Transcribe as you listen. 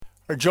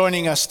are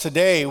joining us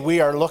today,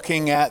 we are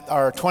looking at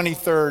our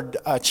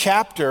 23rd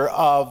chapter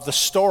of the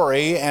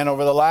story, and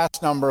over the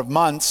last number of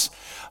months,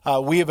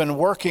 we have been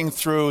working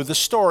through the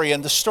story,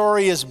 and the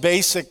story is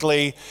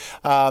basically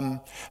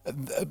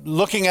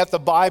looking at the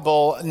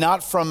Bible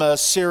not from a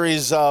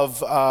series of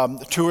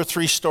 2 or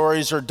 3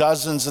 stories or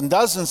dozens and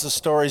dozens of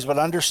stories, but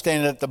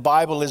understanding that the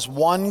Bible is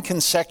one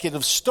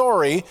consecutive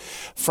story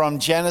from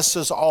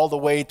Genesis all the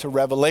way to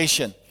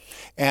Revelation.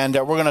 And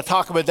we're going to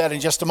talk about that in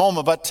just a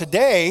moment. But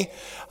today,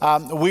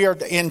 we are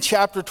in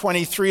chapter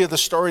 23 of the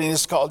story, and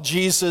it's called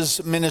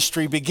Jesus'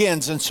 Ministry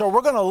Begins. And so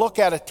we're going to look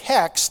at a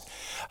text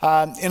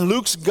in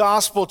Luke's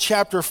Gospel,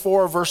 chapter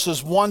 4,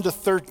 verses 1 to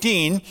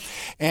 13.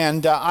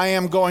 And I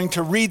am going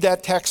to read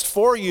that text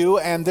for you,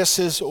 and this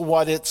is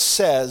what it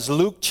says.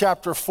 Luke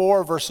chapter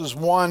 4, verses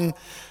 1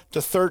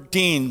 to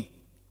 13.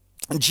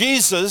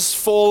 Jesus,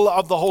 full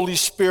of the Holy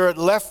Spirit,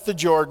 left the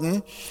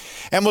Jordan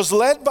and was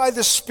led by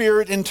the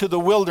Spirit into the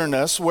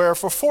wilderness, where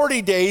for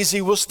 40 days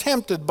he was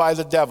tempted by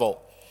the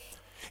devil.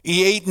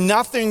 He ate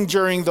nothing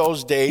during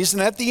those days,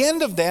 and at the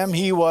end of them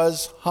he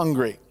was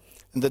hungry.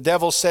 And the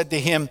devil said to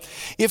him,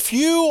 "If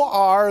you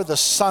are the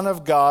Son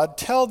of God,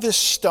 tell this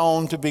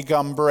stone to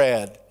become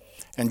bread."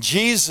 And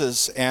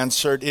Jesus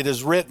answered, "It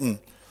is written,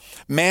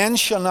 man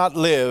shall not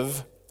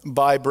live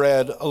by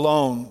bread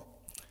alone."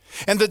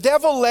 And the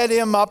devil led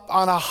him up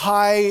on a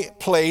high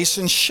place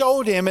and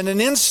showed him in an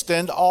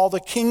instant all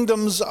the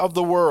kingdoms of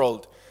the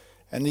world.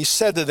 And he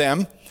said to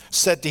him,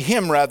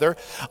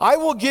 I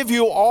will give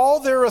you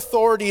all their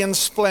authority and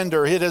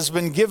splendor. It has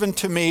been given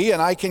to me,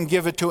 and I can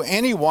give it to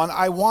anyone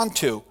I want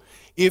to.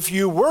 If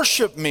you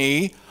worship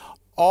me,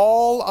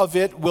 all of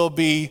it will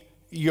be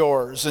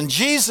yours. And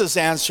Jesus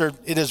answered,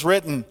 "It is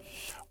written,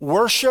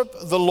 worship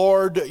the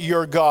Lord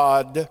your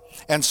God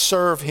and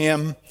serve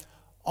him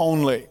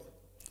only."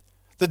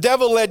 The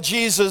devil led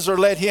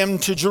him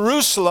to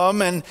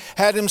Jerusalem and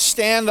had him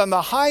stand on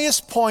the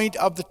highest point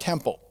of the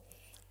temple.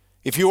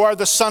 "If you are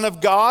the Son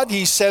of God,"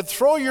 he said,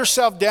 "throw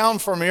yourself down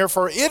from here,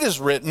 for it is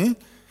written,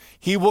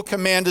 he will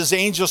command his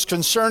angels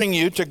concerning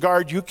you to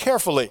guard you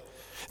carefully.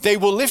 They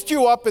will lift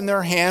you up in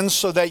their hands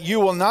so that you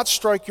will not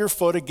strike your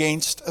foot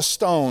against a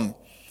stone."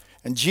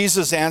 And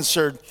Jesus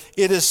answered,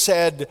 "It is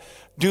said,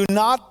 do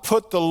not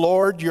put the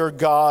Lord your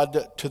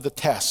God to the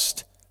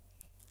test."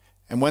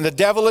 And when the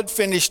devil had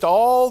finished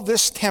all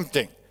this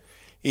tempting,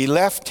 he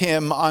left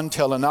him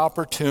until an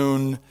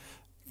opportune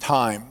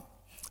time.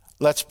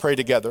 Let's pray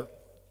together.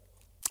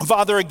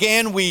 Father,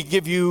 again, we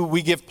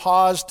give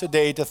pause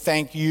today to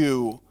thank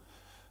you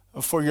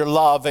for your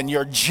love and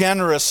your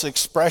generous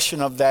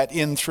expression of that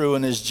in, through,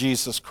 and as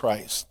Jesus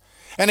Christ.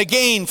 And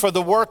again, for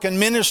the work and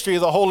ministry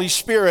of the Holy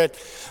Spirit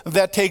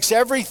that takes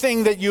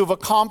everything that you've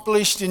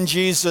accomplished in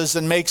Jesus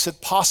and makes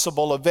it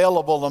possible,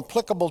 available, and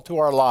applicable to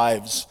our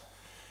lives.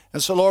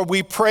 And so, Lord,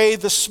 we pray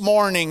this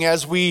morning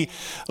as we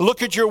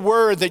look at your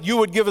word that you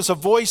would give us a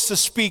voice to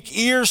speak,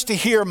 ears to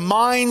hear,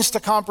 minds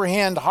to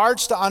comprehend,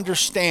 hearts to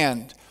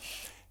understand.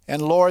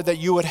 And, Lord, that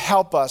you would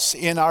help us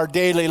in our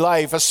daily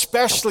life,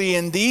 especially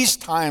in these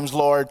times,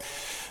 Lord,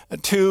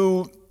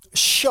 to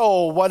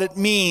show what it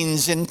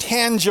means in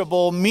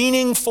tangible,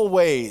 meaningful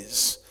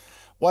ways,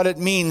 what it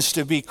means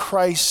to be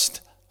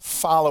Christ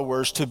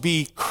followers, to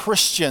be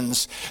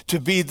Christians, to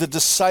be the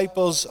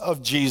disciples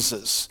of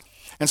Jesus.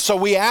 And so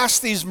we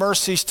ask these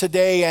mercies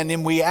today,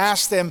 and we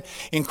ask them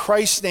in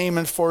Christ's name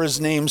and for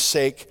his name's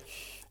sake.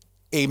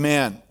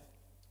 Amen.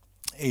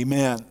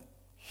 Amen.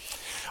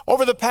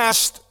 Over the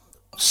past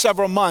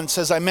several months,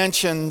 as I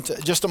mentioned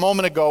just a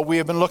moment ago, we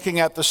have been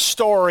looking at the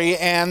story,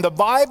 and the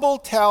Bible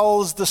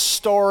tells the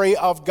story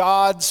of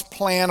God's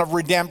plan of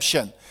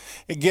redemption.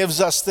 It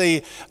gives us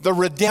the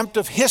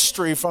redemptive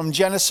history from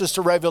Genesis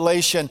to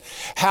Revelation,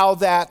 how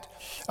that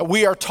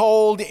we are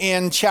told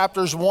in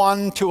chapters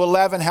 1 to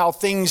 11 how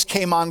things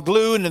came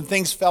unglued and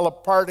things fell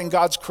apart in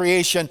God's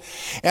creation.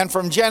 And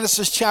from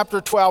Genesis chapter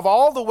 12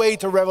 all the way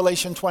to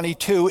Revelation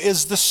 22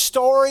 is the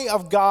story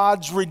of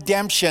God's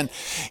redemption.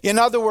 In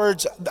other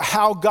words,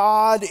 how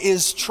God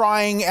is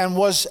trying and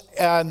was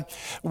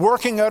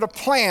working out a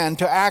plan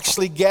to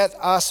actually get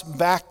us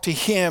back to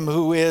him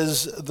who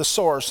is the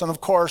source. And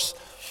of course,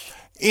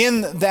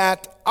 in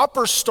that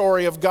upper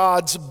story of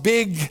God's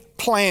big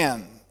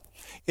plan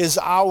is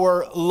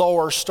our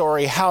lower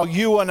story, how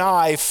you and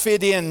I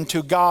fit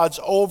into God's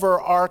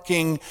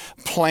overarching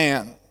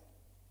plan.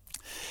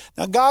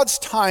 Now, God's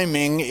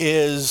timing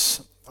is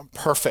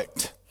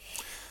perfect.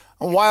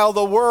 While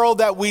the world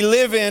that we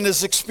live in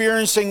is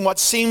experiencing what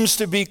seems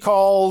to be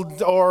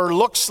called or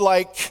looks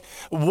like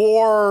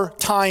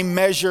wartime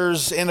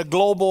measures in a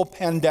global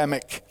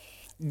pandemic,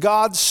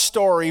 God's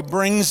story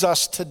brings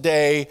us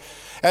today,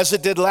 as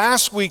it did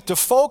last week, to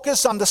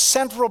focus on the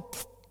central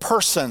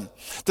person,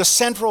 the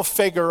central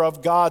figure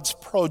of God's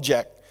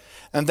project.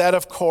 And that,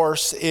 of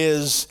course,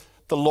 is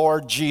the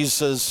Lord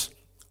Jesus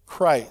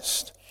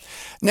Christ.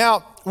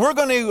 Now, we're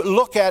going to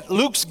look at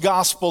Luke's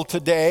gospel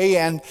today,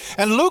 and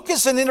Luke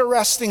is an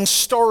interesting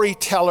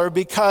storyteller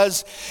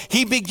because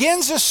he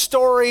begins a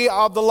story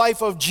of the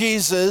life of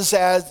Jesus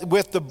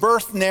with the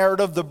birth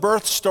narrative, the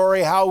birth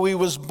story, how he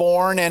was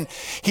born, and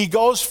he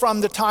goes from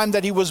the time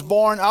that he was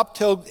born up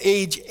till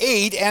age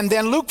 8, and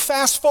then Luke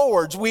fast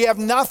forwards. We have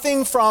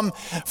nothing from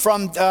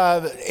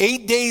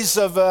 8 days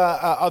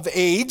of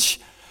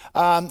age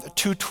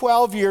to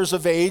 12 years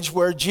of age,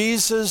 where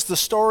Jesus, the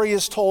story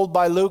is told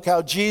by Luke,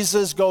 how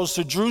Jesus goes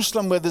to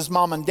Jerusalem with his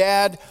mom and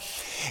dad,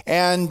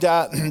 and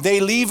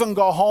they leave and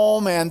go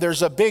home, and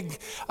there's a big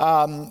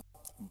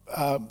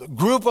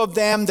group of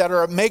them that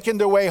are making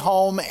their way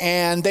home,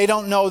 and they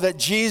don't know that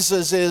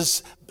Jesus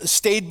is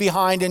stayed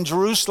behind in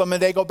Jerusalem,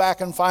 and they go back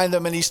and find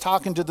him, and he's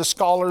talking to the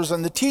scholars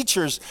and the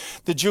teachers,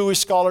 the Jewish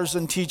scholars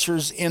and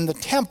teachers in the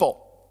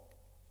temple.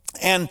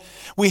 And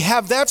we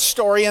have that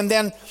story, and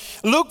then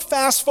Luke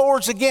fast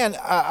forwards again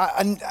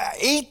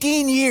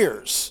 18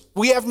 years.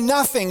 We have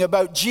nothing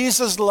about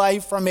Jesus'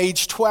 life from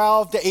age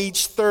 12 to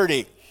age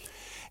 30.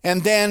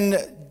 And then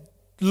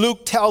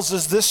Luke tells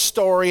us this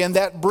story, and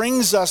that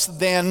brings us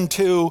then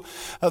to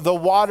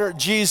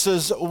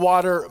Jesus'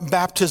 water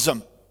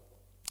baptism.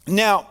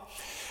 Now,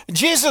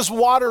 Jesus'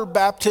 water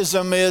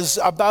baptism is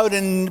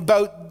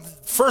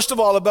first of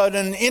all, about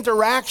an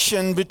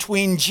interaction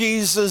between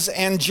Jesus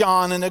and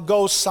John, and it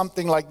goes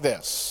something like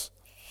this.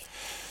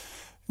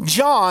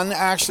 John,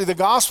 actually the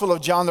Gospel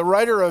of John, the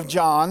writer of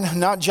John,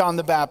 not John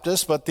the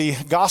Baptist, but the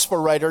Gospel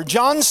writer,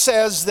 John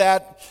says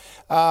that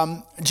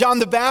John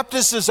the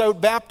Baptist is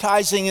out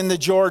baptizing in the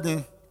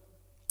Jordan.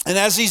 And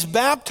as he's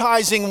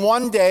baptizing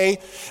one day,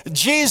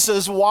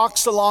 Jesus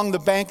walks along the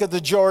bank of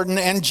the Jordan,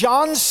 and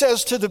John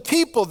says to the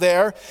people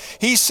there,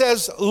 he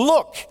says,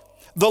 "Look,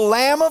 the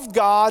Lamb of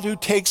God who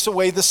takes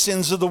away the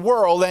sins of the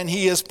world," and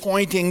he is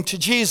pointing to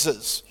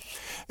Jesus.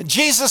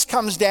 Jesus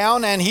comes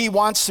down and he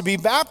wants to be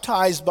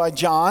baptized by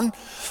John,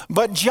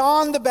 but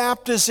John the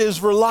Baptist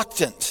is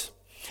reluctant.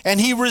 And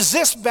he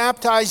resists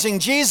baptizing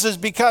Jesus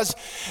because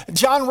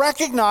John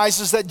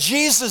recognizes that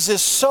Jesus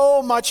is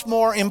so much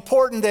more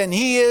important than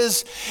he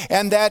is,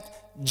 and that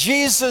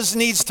Jesus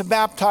needs to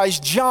baptize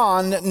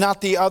John, not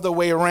the other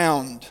way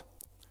around.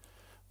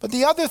 But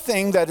the other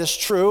thing that is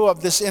true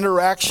of this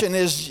interaction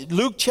is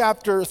Luke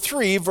chapter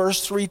 3,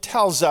 verse 3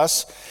 tells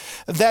us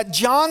that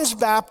John's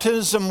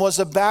baptism was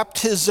a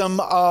baptism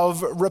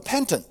of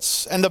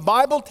repentance. And the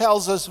Bible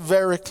tells us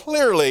very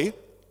clearly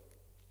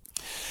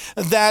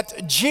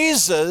that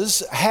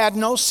Jesus had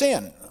no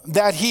sin,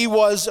 that he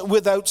was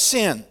without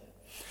sin.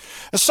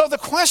 So the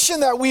question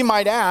that we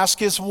might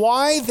ask is,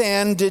 why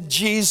then did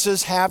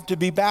Jesus have to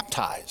be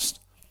baptized?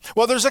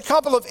 Well, there's a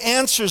couple of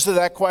answers to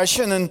that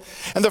question, and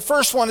the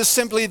first one is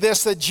simply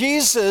this, that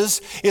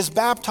Jesus is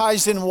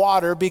baptized in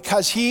water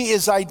because he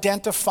is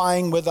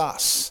identifying with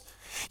us.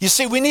 You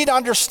see, we need to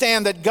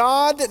understand that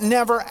God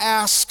never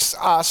asks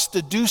us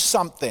to do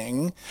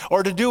something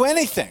or to do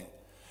anything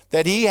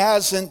that he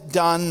hasn't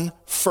done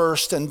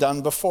first and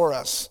done before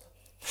us.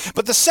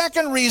 But the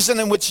second reason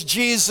in which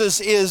Jesus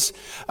is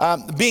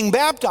being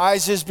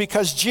baptized is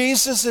because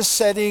Jesus is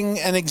setting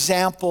an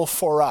example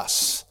for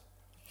us.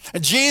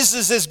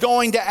 Jesus is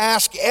going to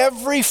ask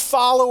every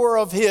follower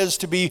of his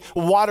to be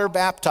water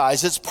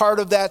baptized. It's part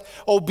of that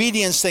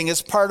obedience thing.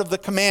 It's part of the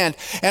command.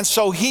 And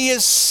so he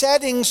is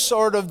setting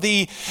sort of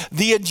the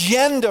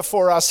agenda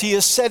for us. He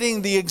is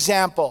setting the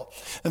example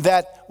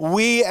that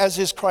we as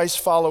his Christ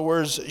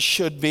followers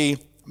should be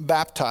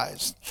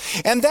baptized.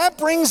 And that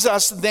brings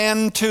us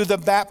then to the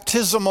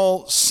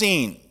baptismal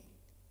scene.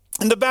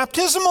 And the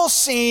baptismal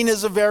scene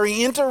is a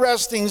very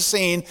interesting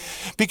scene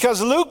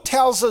because Luke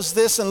tells us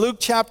this in Luke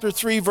chapter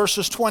 3,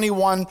 verses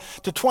 21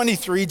 to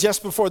 23,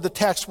 just before the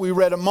text we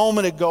read a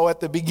moment ago at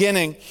the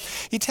beginning.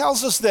 He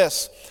tells us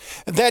this,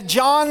 that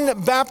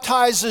John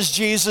baptizes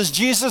Jesus.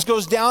 Jesus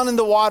goes down in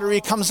the water.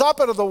 He comes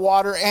up out of the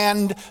water,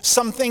 and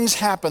some things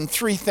happen,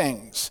 3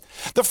 things.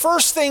 The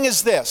first thing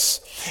is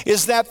this,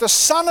 is that the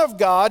Son of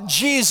God,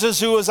 Jesus,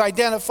 who is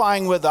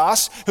identifying with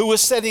us, who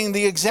is setting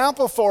the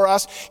example for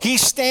us, he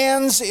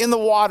stands in the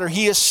water.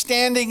 He is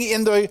standing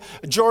in the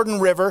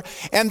Jordan River,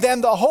 and then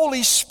the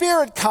Holy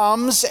Spirit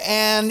comes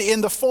and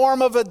in the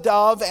form of a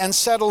dove and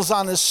settles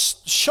on his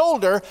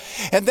shoulder.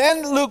 And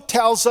then Luke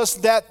tells us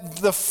that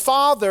the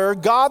Father,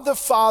 God the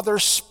Father,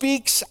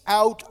 speaks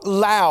out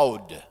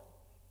loud,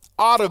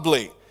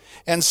 audibly,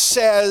 and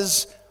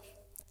says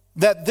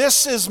that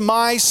this is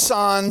my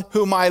Son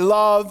whom I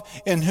love,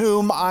 in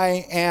whom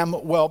I am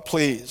well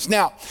pleased.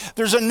 Now,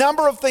 there's a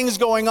number of things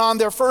going on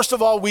there. First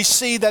of all, we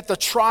see that the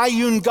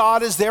triune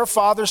God is there,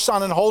 Father,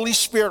 Son, and Holy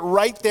Spirit,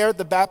 right there at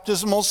the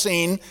baptismal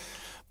scene.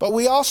 But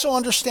we also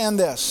understand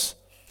this,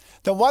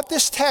 that what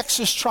this text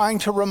is trying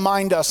to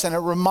remind us, and it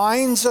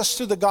reminds us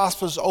through the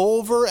Gospels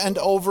over and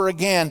over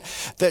again,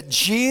 that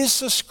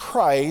Jesus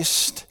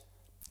Christ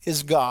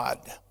is God.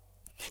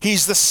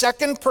 He's the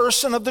second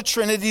person of the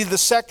Trinity, the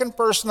second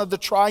person of the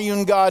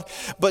triune God,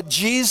 but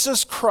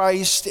Jesus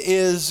Christ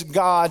is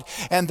God,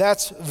 and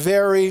that's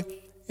very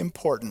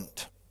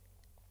important.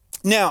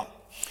 Now,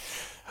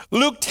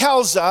 Luke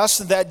tells us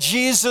that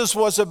Jesus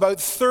was about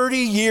 30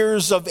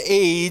 years of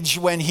age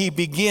when he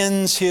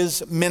begins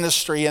his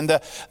ministry. And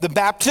the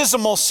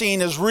baptismal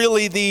scene is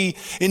really the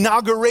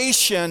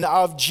inauguration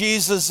of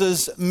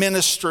Jesus'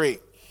 ministry.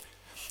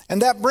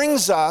 And that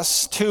brings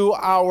us to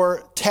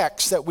our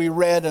text that we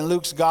read in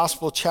Luke's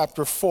Gospel,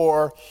 chapter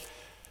 4,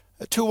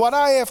 to what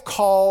I have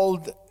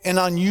called an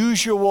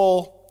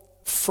unusual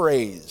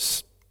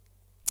phrase.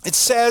 It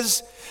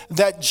says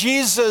that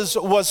Jesus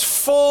was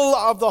full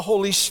of the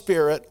Holy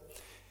Spirit,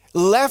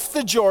 left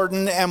the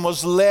Jordan, and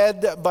was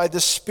led by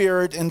the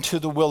Spirit into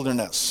the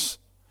wilderness.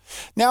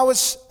 Now,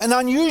 it's an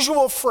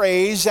unusual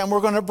phrase, and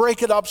we're going to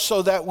break it up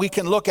so that we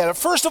can look at it.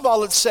 First of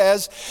all, it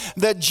says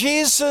that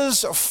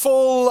Jesus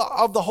full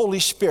of the Holy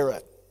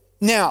Spirit.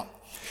 Now,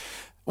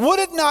 would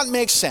it not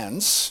make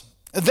sense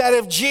that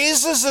if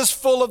Jesus is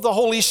full of the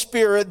Holy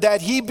Spirit,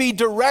 that he be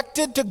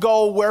directed to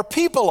go where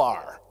people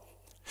are,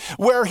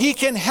 where he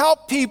can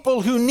help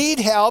people who need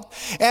help?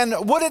 And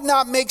would it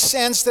not make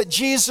sense that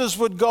Jesus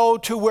would go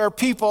to where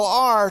people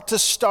are to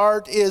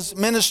start his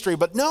ministry?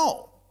 But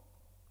no,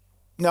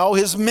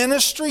 his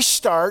ministry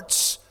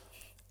starts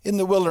in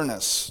the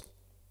wilderness.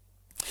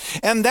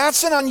 And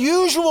that's an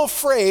unusual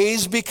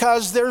phrase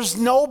because there's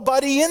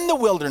nobody in the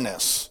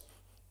wilderness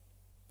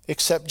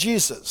except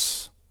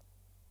Jesus.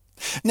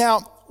 Now,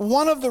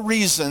 one of the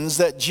reasons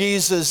that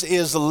Jesus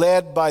is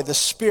led by the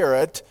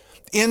Spirit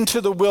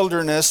into the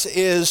wilderness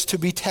is to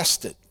be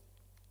tested.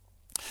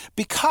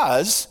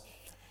 Because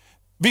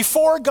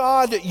before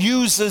God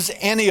uses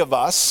any of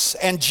us,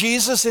 and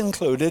Jesus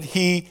included,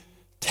 he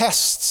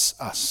tests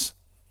us.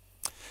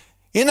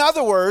 In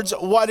other words,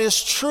 what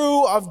is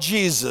true of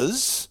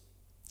Jesus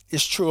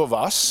is true of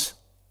us.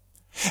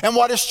 And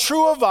what is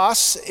true of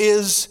us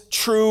is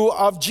true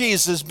of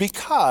Jesus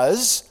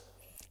because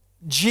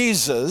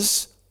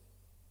Jesus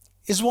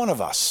is one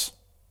of us.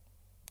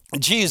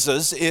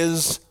 Jesus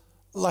is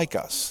like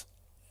us.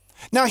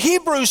 Now,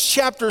 Hebrews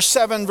chapter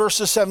 7,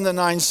 verses 7 to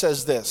 9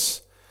 says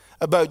this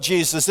about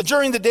Jesus, that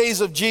during the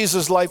days of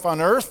Jesus' life on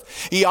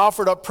earth, he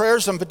offered up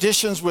prayers and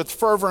petitions with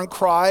fervent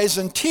cries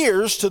and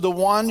tears to the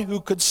one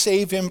who could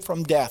save him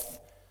from death.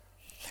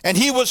 And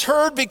he was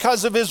heard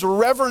because of his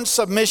reverent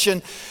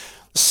submission.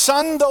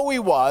 Son though he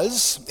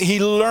was, he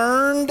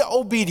learned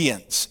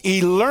obedience.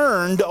 He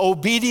learned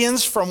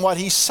obedience from what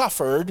he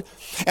suffered,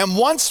 and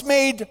once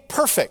made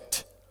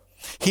perfect,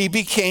 he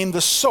became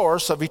the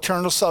source of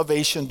eternal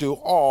salvation to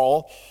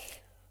all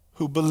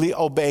who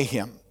obey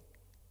him.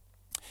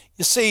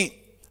 You see,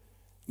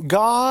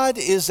 God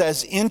is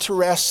as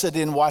interested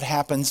in what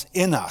happens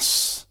in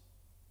us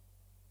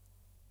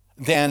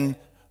than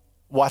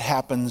what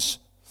happens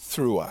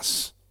through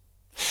us.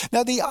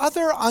 Now, the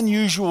other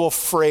unusual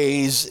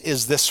phrase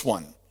is this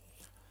one,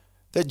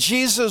 that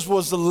Jesus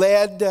was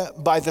led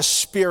by the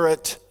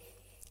Spirit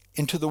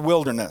into the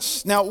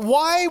wilderness. Now,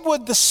 why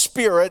would the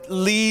Spirit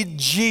lead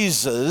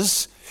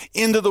Jesus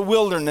into the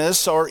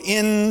wilderness or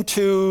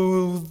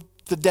into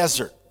the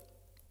desert?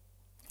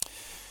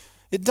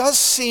 It does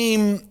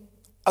seem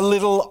a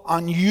little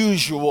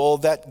unusual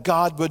that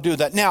God would do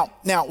that.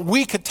 Now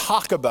we could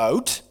talk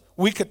about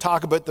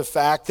the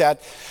fact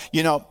that,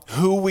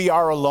 who we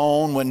are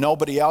alone when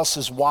nobody else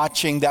is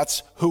watching,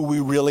 that's who we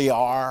really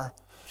are.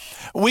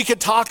 We could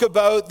talk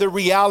about the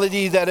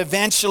reality that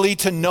eventually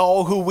to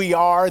know who we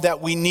are,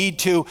 that we need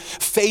to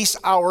face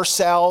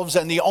ourselves,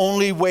 and the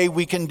only way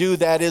we can do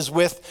that is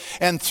with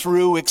and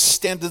through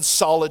extended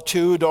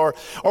solitude. Or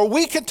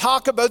we could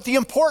talk about the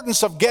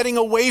importance of getting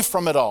away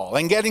from it all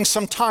and getting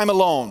some time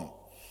alone.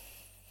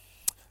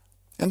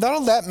 And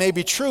all that may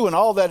be true and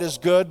all that is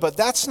good, but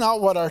that's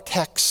not what our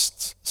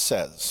text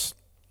says.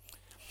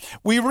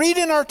 We read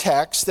in our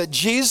text that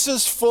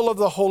Jesus, full of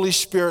the Holy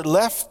Spirit,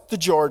 left the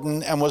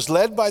Jordan and was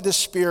led by the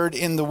Spirit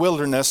in the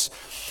wilderness,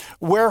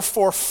 where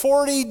for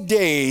 40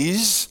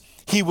 days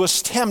he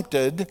was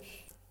tempted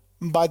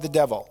by the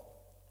devil.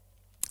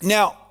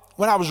 Now,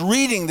 when I was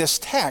reading this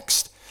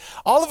text,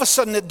 all of a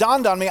sudden it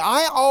dawned on me,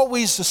 I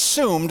always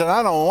assumed, and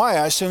I don't know why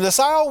I assumed this,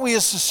 I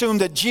always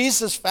assumed that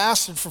Jesus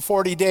fasted for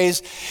 40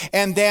 days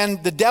and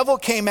then the devil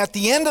came at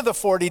the end of the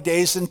 40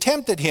 days and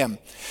tempted him.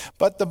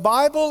 But the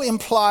Bible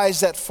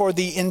implies that for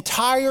the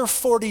entire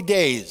 40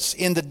 days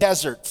in the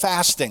desert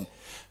fasting,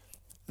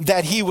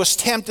 that he was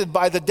tempted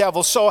by the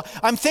devil. So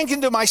I'm thinking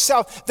to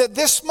myself that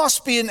this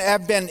must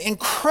have been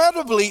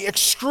incredibly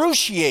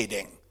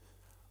excruciating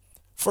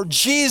for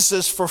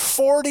Jesus for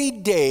 40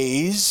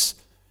 days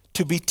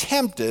to be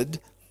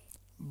tempted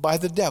by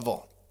the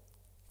devil.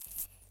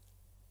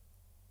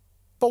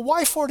 But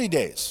why 40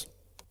 days?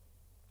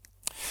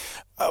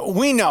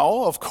 We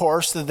know, of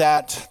course,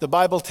 that the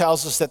Bible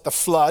tells us that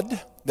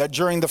that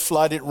during the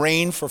flood it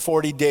rained for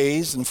 40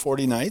 days and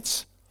 40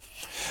 nights.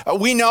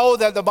 We know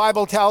that the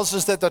Bible tells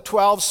us that the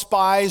 12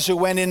 spies who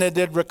went in and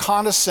did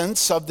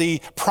reconnaissance of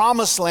the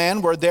promised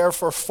land were there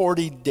for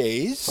 40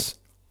 days.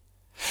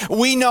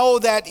 We know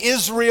that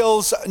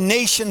Israel's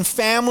nation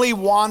family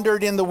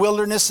wandered in the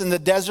wilderness in the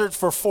desert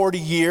for 40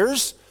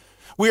 years.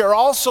 We are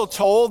also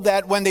told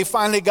that when they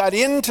finally got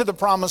into the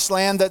promised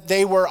land, that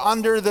they were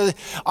under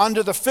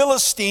the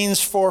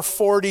Philistines for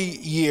 40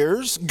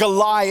 years.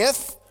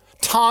 Goliath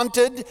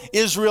taunted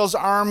Israel's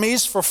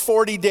armies for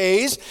 40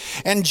 days.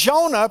 And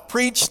Jonah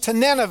preached to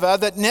Nineveh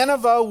that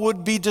Nineveh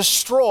would be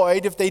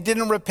destroyed if they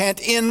didn't repent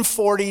in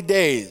 40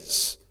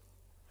 days.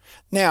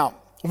 Now,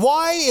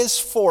 why is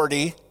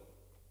 40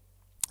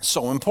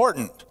 so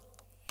important?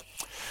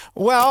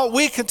 Well,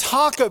 we could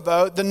talk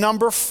about the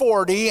number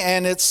 40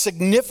 and its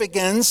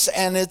significance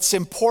and its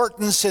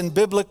importance in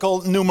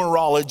biblical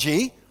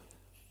numerology.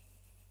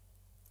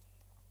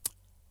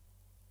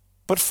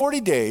 But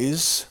 40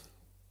 days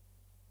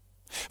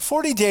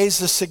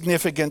is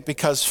significant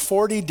because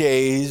 40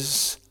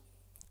 days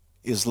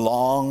is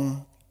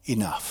long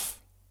enough.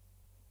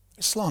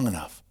 It's long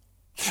enough.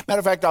 Matter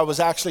of fact, I was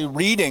actually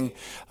reading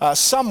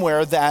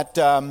somewhere that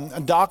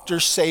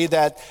doctors say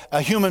that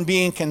a human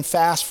being can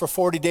fast for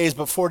 40 days,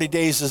 but 40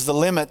 days is the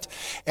limit.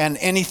 And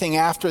anything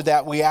after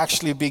that, we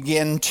actually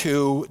begin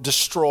to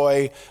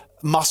destroy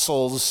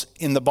muscles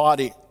in the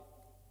body.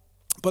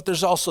 But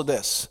there's also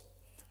this.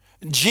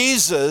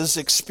 Jesus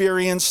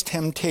experienced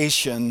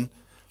temptation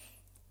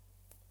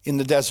in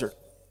the desert.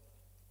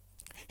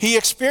 He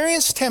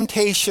experienced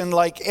temptation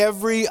like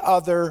every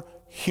other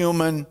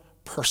human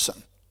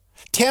person.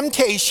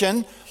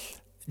 Temptation,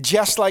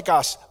 just like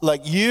us,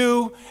 like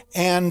you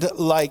and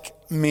like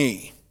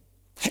me.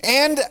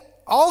 And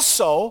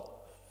also,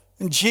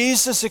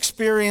 Jesus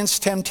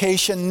experienced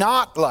temptation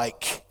not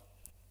like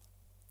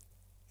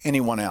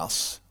anyone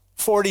else.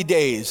 40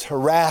 days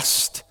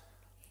harassed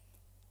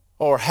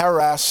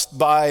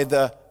by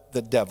the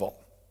devil.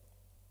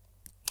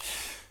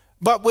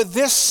 But with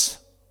this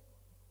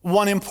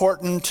one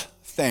important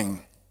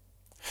thing.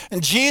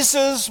 And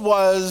Jesus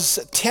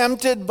was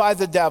tempted by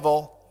the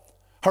devil,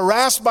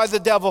 harassed by the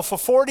devil for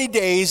 40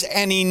 days,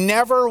 and he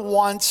never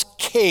once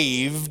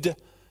caved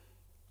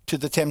to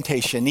the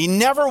temptation. He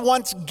never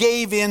once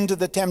gave in to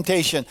the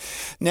temptation.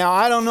 Now,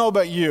 I don't know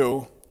about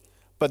you,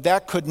 but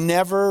that could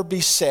never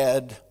be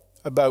said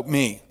about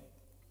me.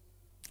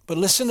 But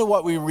listen to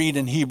what we read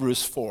in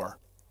Hebrews 4.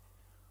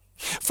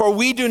 For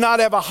we do not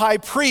have a high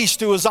priest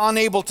who is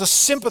unable to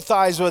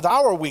sympathize with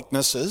our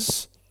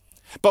weaknesses,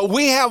 but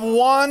we have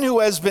one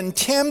who has been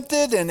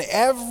tempted in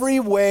every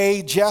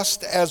way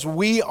just as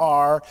we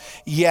are,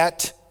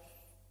 yet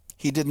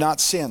he did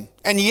not sin.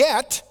 And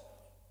yet,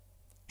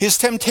 his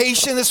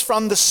temptation is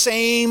from the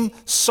same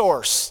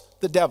source,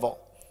 the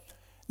devil.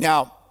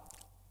 Now,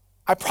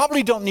 I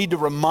probably don't need to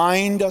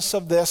remind us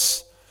of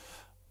this,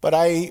 but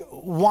I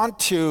want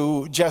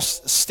to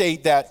just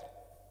state that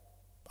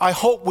I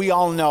hope we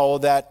all know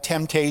that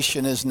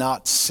temptation is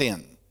not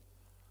sin.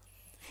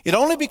 It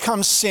only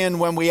becomes sin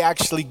when we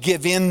actually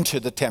give in to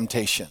the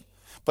temptation.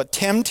 But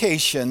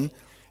temptation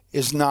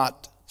is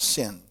not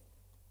sin.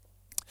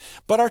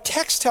 But our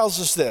text tells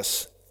us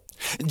this.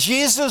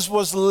 Jesus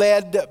was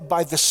led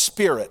by the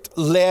Spirit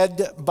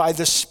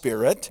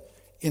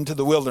into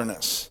the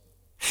wilderness.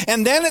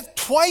 And then it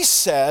twice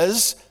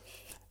says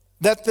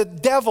that the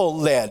devil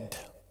led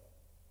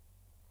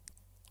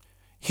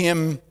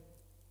him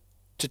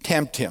to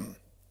tempt him.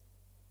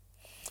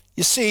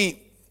 You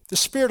see, the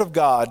Spirit of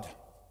God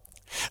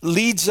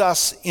leads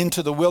us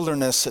into the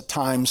wilderness at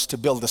times to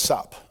build us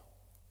up.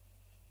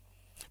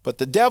 But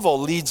the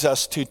devil leads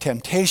us to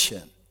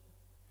temptation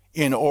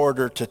in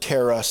order to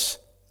tear us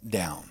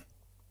down.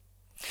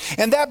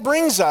 And that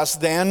brings us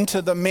then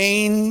to the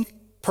main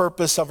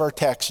purpose of our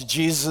text,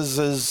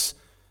 Jesus'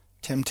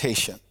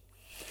 temptation.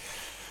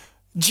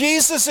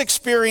 Jesus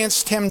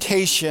experienced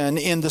temptation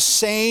in the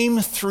same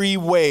three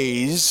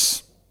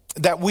ways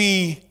that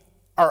we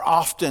are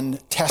often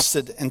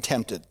tested and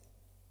tempted.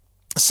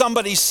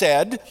 Somebody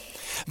said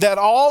that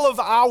all of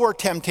our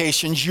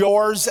temptations,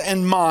 yours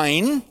and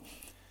mine,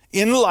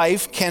 in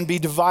life can be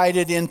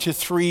divided into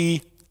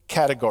three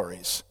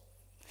categories.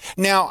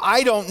 Now,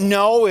 I don't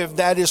know if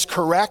that is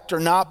correct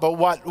or not, but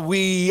what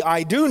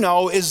I do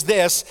know is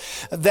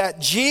this, that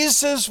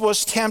Jesus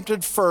was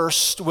tempted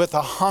first with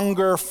a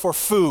hunger for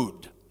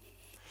food,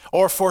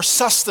 or for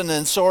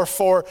sustenance, or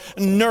for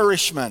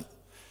nourishment.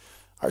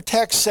 Our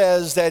text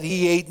says that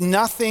he ate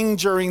nothing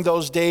during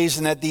those days,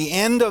 and at the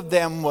end of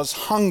them was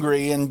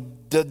hungry. And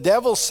the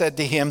devil said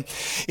to him,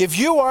 if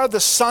you are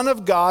the Son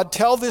of God,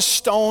 tell this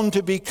stone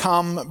to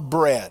become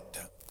bread.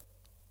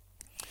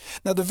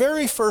 Now, the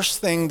very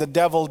first thing the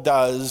devil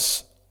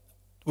does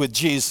with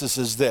Jesus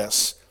is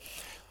this.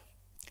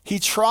 He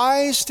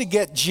tries to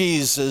get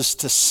Jesus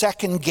to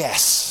second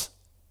guess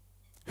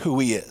who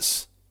he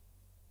is.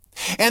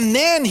 And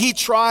then he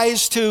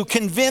tries to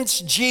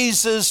convince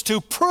Jesus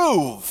to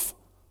prove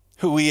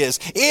who he is.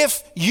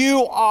 If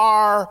you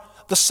are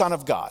the Son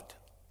of God.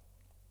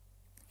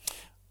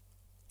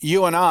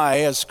 You and I,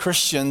 as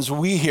Christians,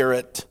 we hear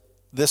it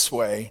this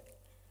way.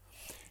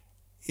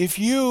 If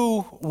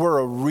you were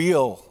a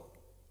real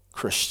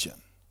Christian,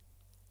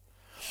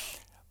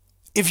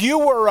 if you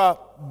were a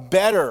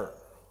better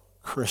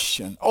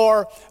Christian,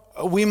 or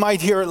we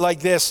might hear it like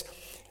this,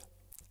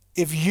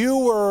 if you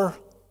were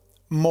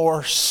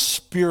more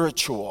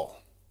spiritual,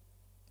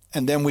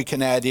 And then we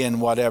can add in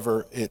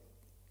whatever it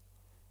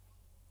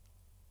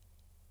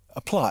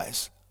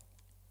applies.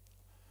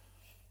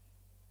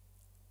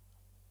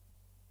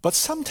 But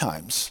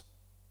sometimes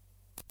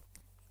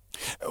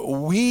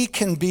we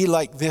can be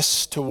like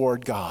this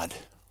toward God.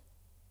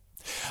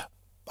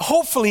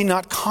 Hopefully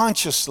not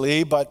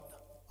consciously, but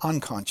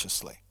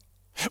unconsciously.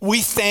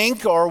 We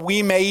think, or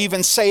we may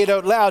even say it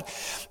out loud,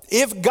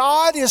 if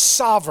God is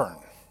sovereign,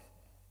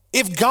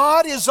 if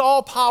God is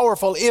all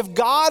powerful, if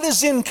God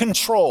is in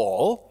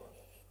control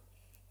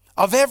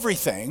of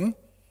everything,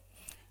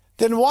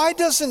 then why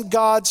doesn't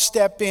God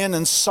step in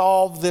and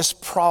solve this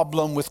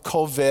problem with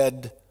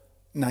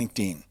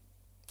COVID-19?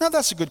 Now,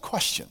 that's a good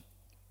question.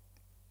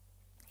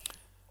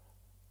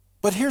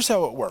 But here's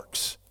how it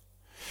works.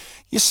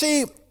 You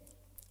see,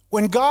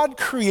 when God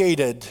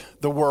created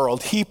the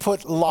world, he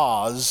put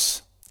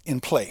laws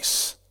in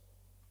place.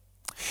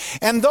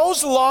 And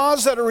those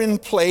laws that are in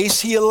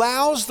place, he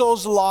allows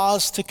those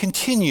laws to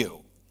continue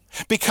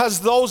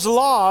because those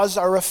laws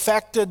are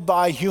affected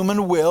by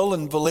human will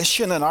and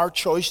volition and our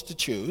choice to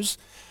choose.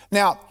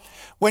 Now,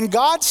 when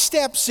God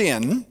steps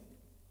in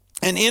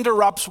and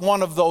interrupts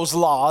one of those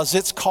laws,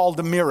 it's called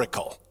a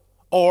miracle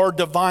or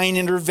divine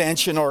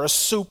intervention or a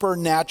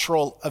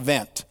supernatural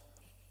event.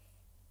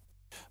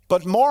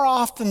 But more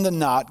often than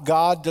not,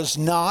 God does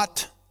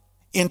not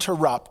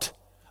interrupt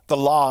the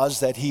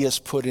laws that he has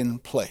put in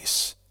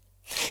place.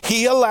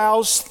 He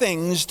allows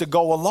things to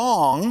go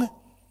along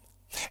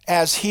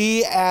as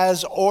he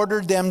has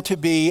ordered them to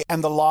be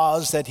and the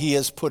laws that he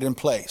has put in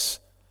place.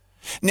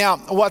 Now,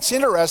 what's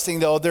interesting,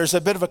 though, there's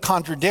a bit of a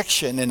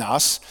contradiction in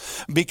us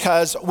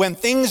because when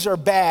things are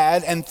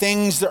bad and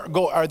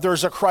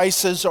there's a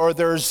crisis or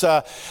there's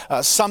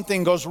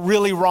something goes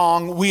really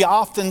wrong, we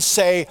often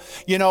say,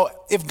 you know,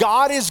 if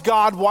God is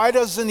God, why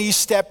doesn't he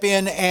step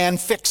in and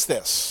fix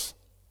this?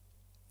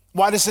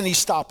 Why doesn't he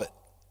stop it?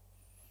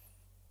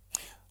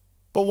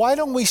 But why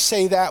don't we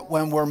say that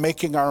when we're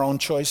making our own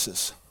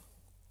choices?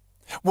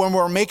 When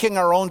we're making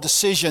our own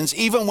decisions,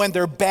 even when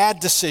they're bad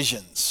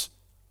decisions?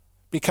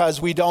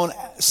 Because we don't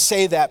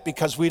say that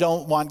because we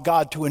don't want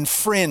God to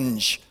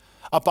infringe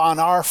upon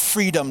our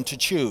freedom to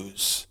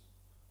choose.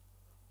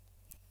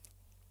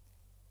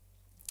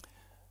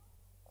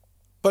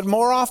 But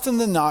more often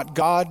than not,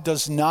 God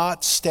does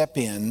not step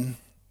in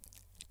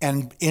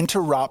and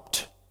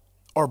interrupt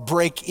or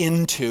break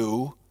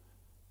into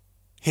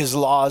his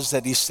laws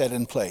that he set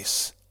in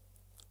place.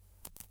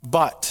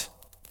 But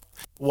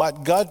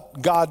what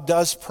God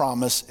does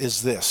promise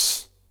is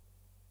this: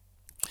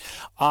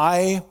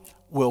 I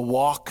will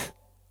walk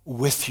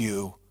with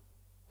you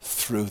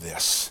through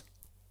this.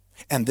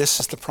 And this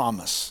is the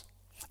promise.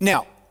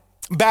 Now,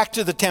 back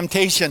to the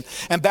temptation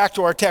and back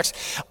to our text.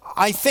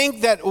 I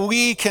think that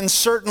we can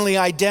certainly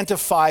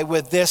identify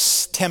with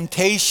this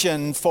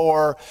temptation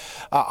for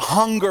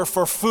hunger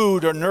for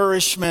food or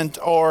nourishment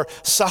or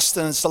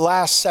sustenance. The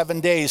last 7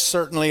 days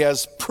certainly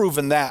has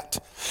proven that.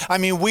 I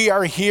mean, we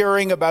are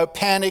hearing about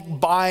panic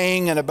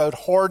buying and about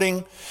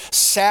hoarding.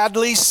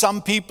 Sadly,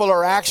 some people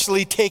are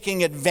actually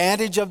taking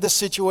advantage of the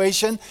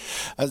situation.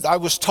 As I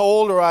was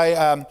told, or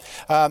I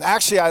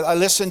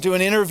listened to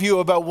an interview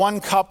about one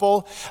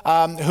couple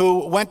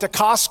who went to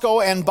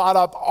Costco and bought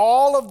up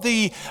all of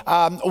the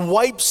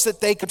wipes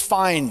that they could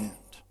find.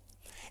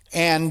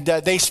 And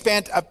they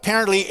spent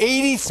apparently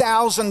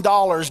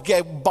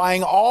 $80,000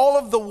 buying all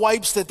of the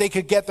wipes that they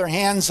could get their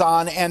hands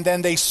on, and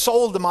then they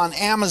sold them on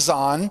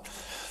Amazon.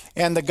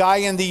 And the guy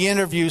in the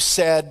interview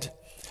said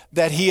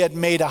that he had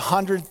made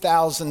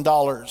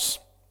 $100,000.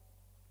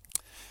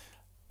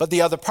 But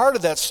the other part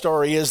of that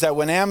story is that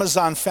when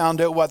Amazon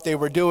found out what they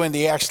were doing,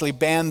 they actually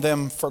banned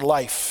them for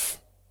life.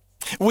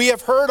 We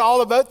have heard all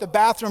about the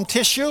bathroom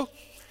tissue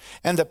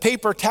and the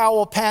paper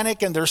towel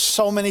panic, and there's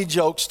so many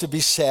jokes to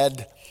be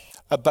said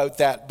about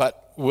that,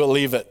 but we'll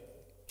leave it.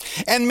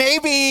 And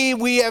maybe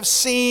we have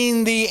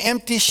seen the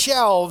empty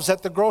shelves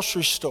at the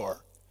grocery store.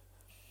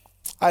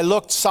 I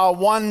saw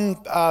one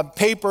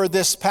paper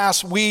this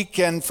past week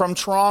and from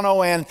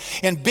Toronto, and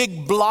in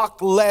big block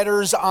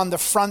letters on the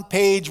front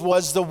page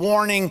was the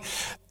warning,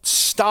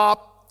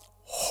 "Stop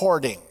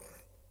hoarding."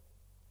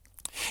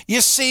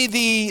 You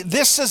see,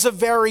 this is a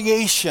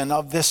variation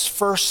of this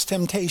first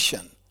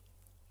temptation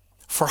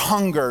for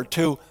hunger,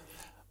 to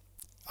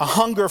a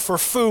hunger for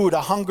food,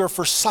 a hunger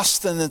for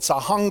sustenance, a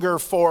hunger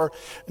for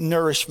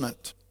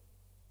nourishment.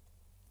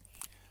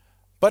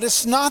 But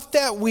it's not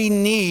that we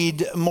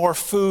need more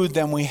food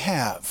than we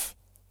have.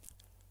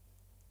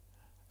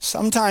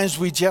 Sometimes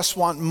we just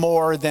want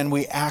more than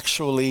we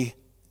actually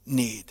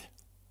need.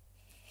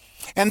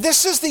 And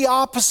this is the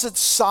opposite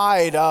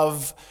side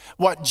of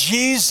what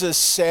Jesus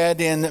said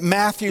in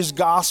Matthew's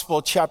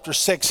Gospel, chapter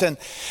 6. And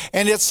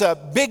it's a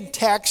big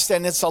text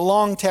and it's a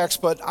long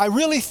text, but I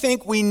really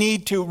think we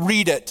need to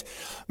read it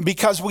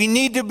because we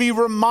need to be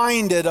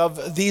reminded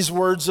of these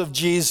words of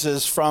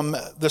Jesus from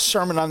the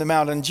Sermon on the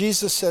Mount. And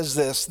Jesus says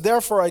this,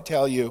 "Therefore I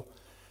tell you,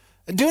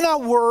 do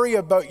not worry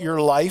about your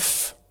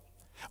life,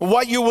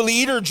 what you will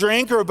eat or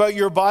drink, or about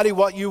your body,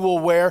 what you will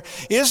wear?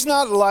 Is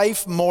not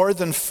life more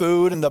than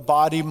food, and the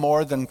body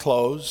more than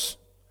clothes?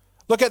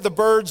 Look at the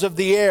birds of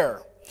the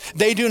air.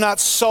 They do not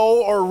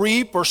sow or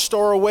reap or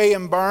store away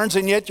in barns,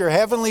 and yet your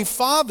heavenly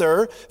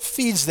Father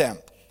feeds them.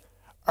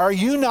 Are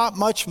you not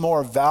much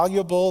more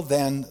valuable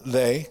than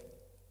they?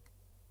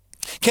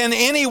 Can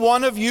any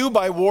one of you,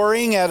 by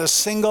worrying, add a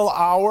single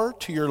hour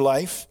to your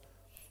life?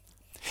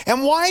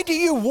 And why do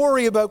you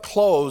worry about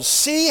clothes?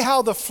 See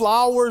how the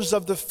flowers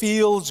of the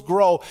fields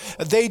grow.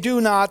 They do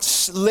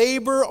not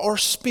labor or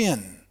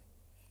spin.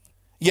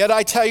 Yet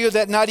I tell you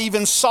that not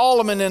even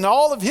Solomon in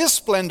all of his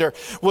splendor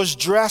was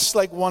dressed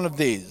like one of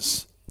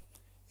these.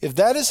 If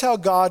that is how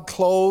God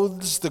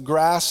clothes the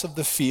grass of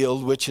the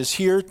field, which is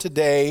here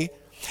today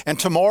and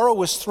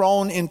tomorrow is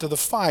thrown into the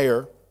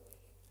fire,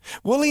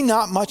 will he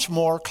not much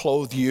more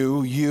clothe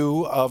you,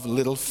 you of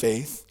little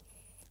faith?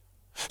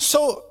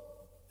 So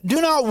do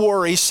not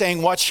worry,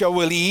 saying, what shall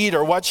we eat,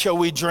 or what shall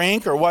we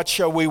drink, or what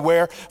shall we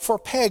wear? For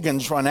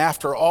pagans run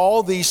after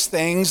all these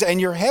things,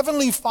 and your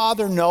heavenly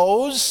Father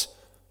knows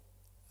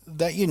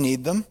that you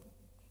need them.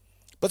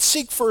 But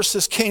seek first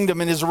his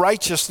kingdom and his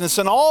righteousness,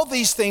 and all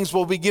these things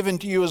will be given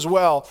to you as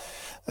well.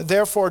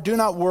 Therefore, do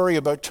not worry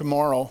about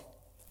tomorrow,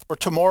 for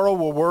tomorrow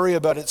will worry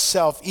about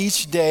itself.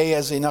 Each day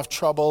has enough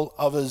trouble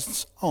of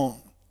its own.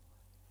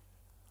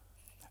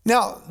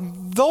 Now,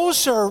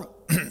 those are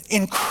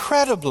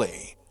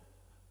incredibly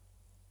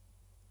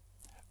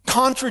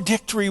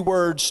contradictory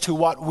words to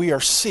what we are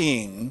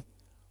seeing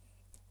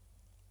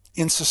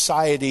in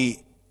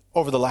society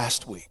over the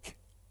last week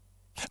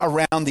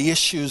around the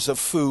issues of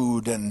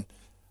food and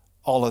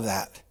all of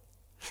that.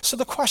 So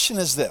the question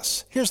is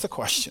this. Here's the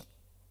question.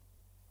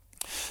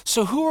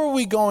 So who are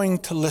we going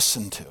to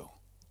listen to?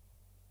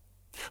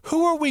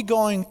 Who are we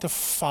going to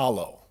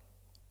follow?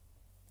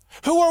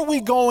 Who are we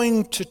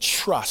going to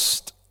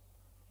trust?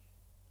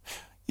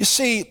 You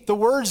see, the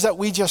words that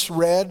we just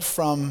read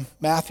from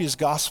Matthew's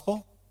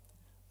gospel,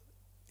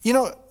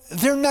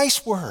 they're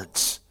nice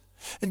words.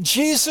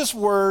 Jesus'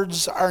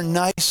 words are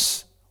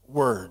nice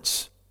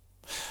words.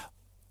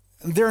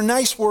 They're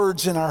nice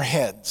words in our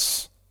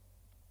heads.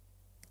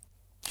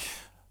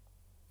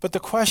 But the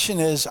question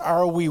is,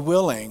 are we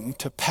willing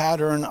to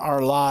pattern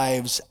our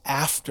lives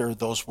after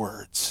those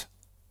words?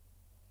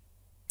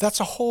 That's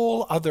a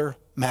whole other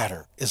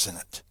matter, isn't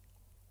it?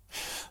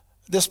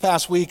 This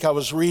past week, I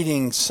was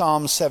reading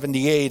Psalm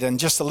 78, and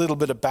just a little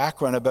bit of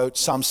background about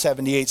Psalm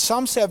 78.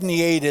 Psalm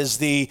 78 is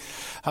the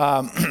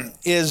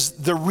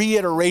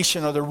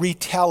reiteration or the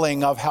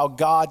retelling of how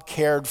God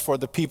cared for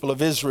the people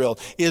of Israel,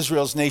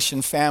 Israel's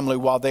nation family,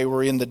 while they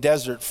were in the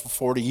desert for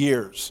 40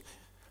 years.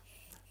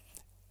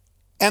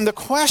 And the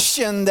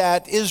question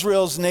that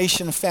Israel's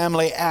nation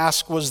family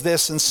asked was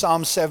this in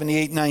Psalm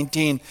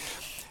 78:19.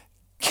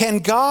 Can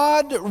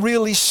God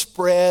really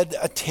spread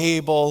a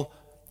table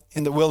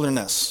in the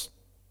wilderness?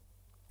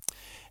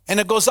 And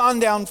it goes on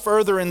down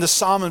further in the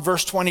psalm in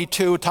verse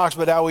 22. It talks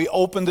about how he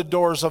opened the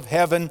doors of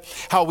heaven,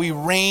 how he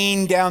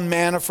rained down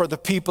manna for the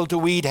people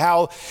to eat,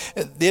 how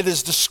it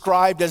is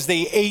described as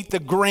they ate the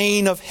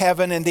grain of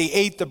heaven and they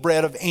ate the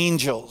bread of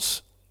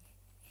angels.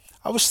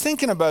 I was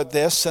thinking about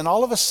this, and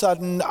all of a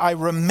sudden I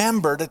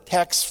remembered a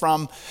text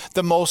from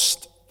the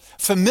most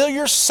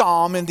familiar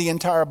psalm in the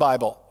entire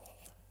Bible,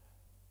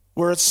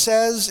 where it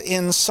says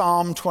in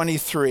Psalm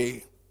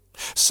 23.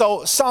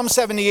 So Psalm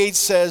 78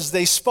 says,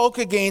 they spoke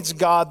against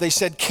God. They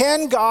said,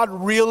 can God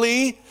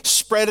really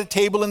spread a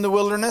table in the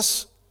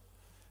wilderness?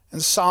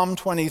 And Psalm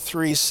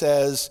 23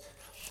 says,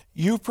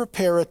 you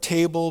prepare a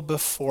table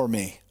before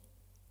me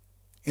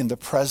in the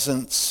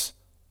presence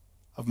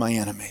of my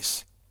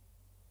enemies.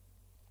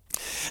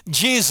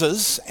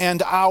 Jesus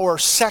and our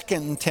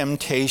second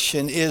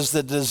temptation is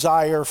the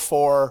desire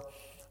for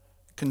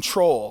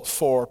control,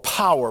 for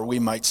power, we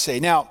might say.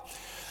 Now,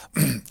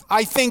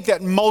 I think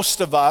that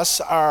most of us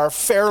are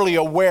fairly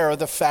aware of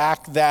the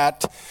fact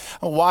that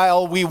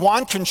while we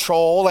want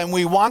control and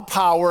we want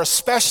power,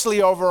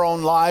 especially over our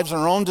own lives,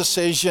 our own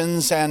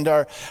decisions, and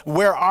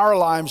where our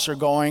lives are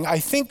going, I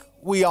think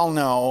we all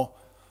know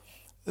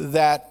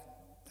that,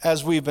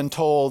 as we've been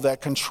told,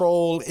 that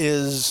control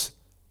is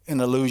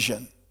an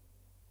illusion.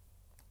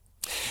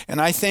 And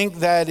I think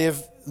that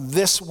if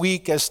this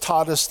week has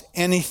taught us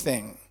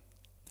anything,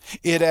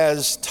 it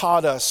has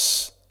taught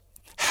us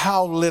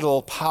how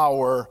little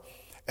power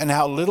and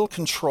how little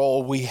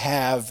control we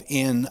have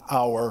in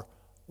our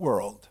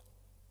world.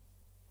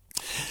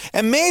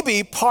 And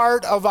maybe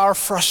part of our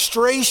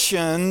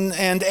frustration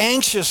and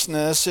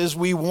anxiousness is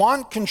we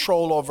want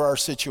control over our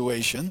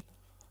situation,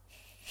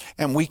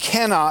 and we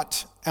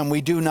cannot and we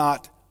do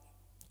not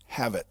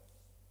have it.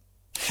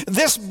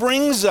 This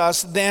brings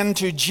us then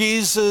to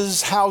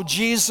Jesus, how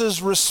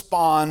Jesus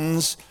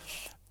responds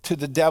to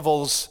the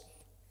devil's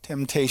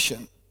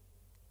temptation.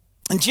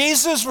 And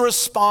Jesus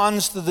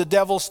responds to the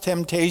devil's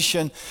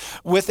temptation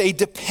with a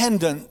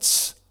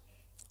dependence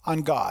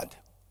on God.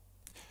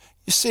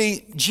 You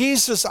see,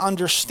 Jesus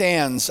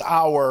understands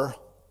our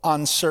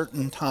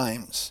uncertain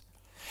times.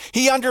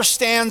 He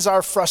understands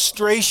our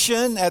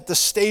frustration at the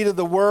state of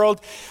the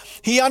world.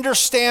 He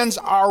understands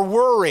our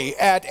worry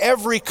at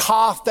every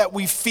cough that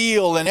we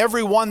feel and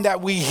every one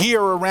that we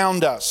hear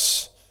around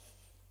us.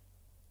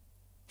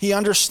 He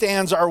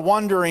understands our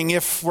wondering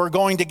if we're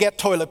going to get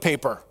toilet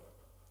paper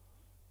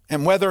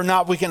and whether or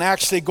not we can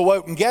actually go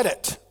out and get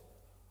it.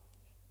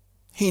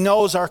 He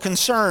knows our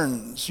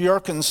concerns, your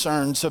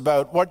concerns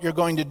about what you're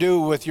going to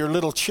do with your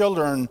little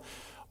children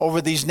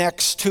over these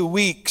next 2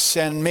 weeks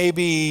and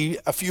maybe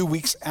a few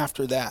weeks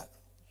after that.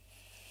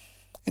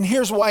 And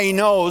here's why he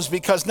knows,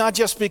 because not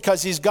just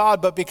because he's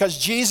God, but because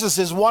Jesus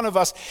is one of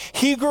us.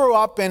 He grew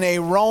up in a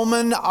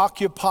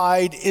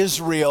Roman-occupied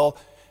Israel,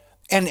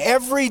 and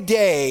every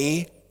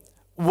day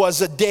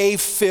was a day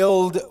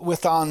filled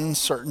with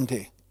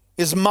uncertainty.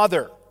 His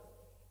mother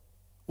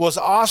was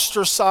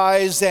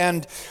ostracized,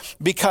 and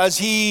because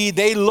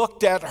they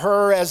looked at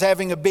her as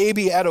having a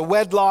baby out of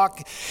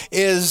wedlock,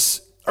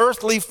 his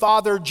earthly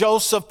father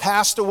Joseph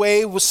passed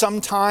away with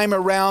some time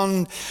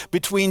around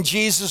between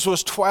Jesus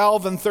was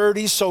 12 and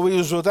 30, so he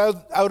was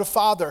without a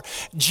father.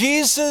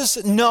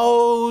 Jesus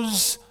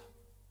knows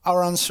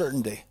our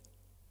uncertainty.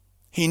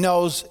 He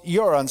knows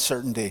your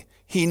uncertainty.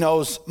 He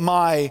knows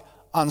my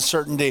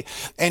uncertainty,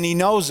 and he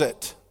knows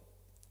it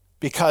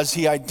because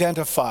he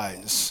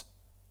identifies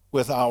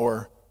with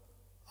our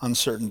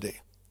uncertainty.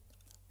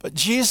 But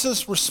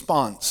Jesus'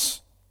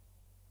 response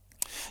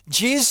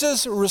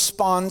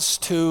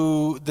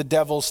to the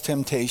devil's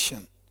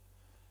temptation.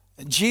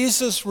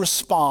 Jesus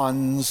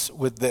responds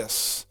with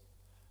this: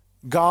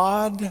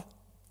 God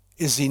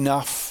is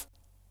enough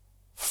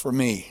for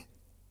me.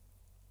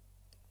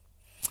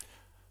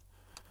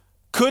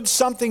 Could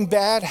something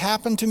bad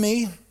happen to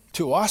me,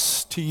 to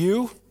us, to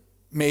you?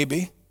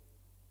 Maybe.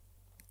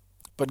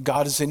 But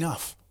God is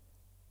enough.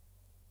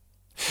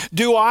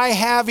 Do I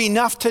have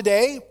enough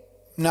today?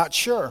 Not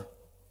sure.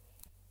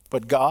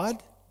 But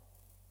God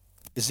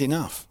is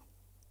enough.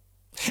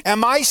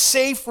 Am I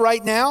safe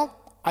right now?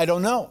 I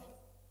don't know.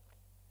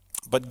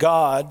 But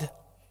God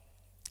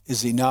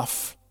is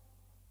enough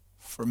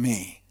for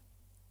me.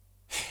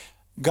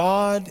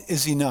 God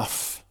is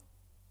enough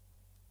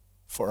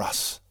for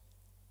us.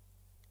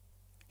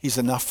 He's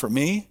enough for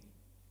me,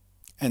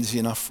 and he's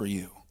enough for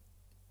you.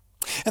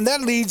 And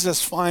that leads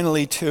us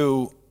finally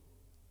to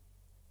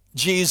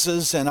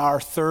Jesus and our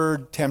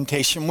third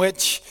temptation,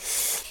 which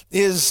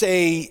is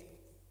a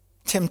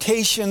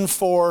temptation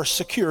for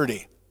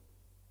security,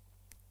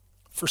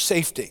 for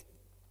safety.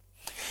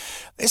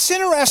 It's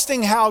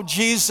interesting how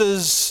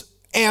Jesus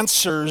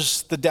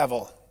answers the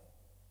devil.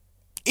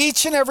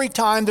 Each and every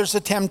time there's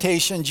a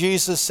temptation,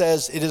 Jesus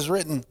says, "It is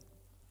written,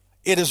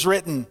 it is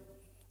written,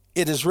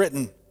 it is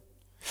written."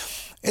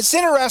 It's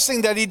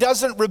interesting that he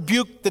doesn't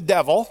rebuke the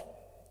devil,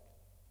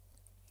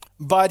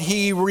 but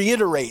he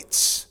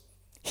reiterates,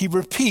 he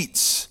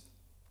repeats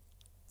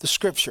the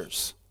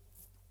scriptures.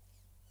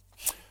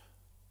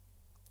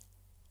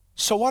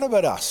 So what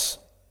about us?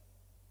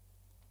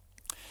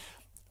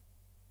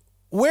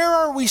 Where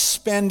are we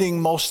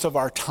spending most of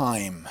our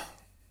time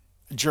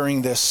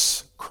during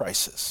this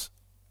crisis?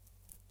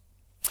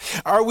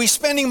 Are we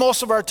spending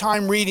most of our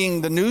time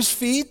reading the news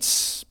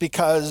feeds?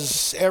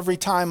 Because every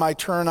time I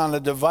turn on a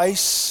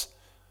device,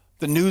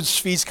 the news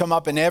feeds come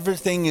up and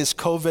everything is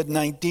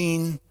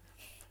COVID-19.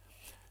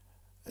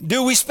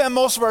 Do we spend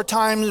most of our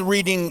time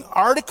reading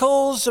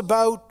articles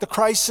about the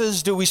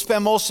crisis? Do we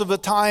spend most of the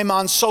time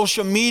on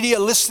social media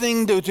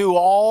listening to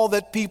all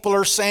that people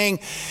are saying,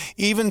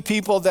 even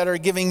people that are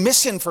giving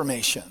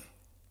misinformation?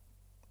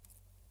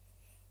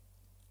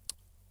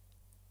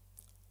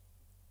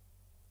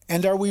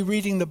 And are we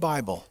reading the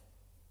Bible?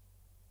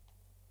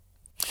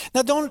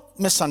 Now, don't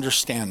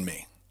misunderstand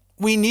me.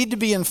 We need to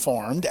be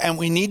informed, and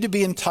we need to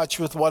be in touch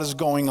with what is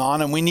going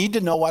on, and we need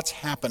to know what's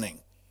happening.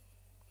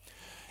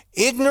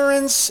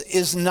 Ignorance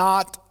is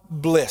not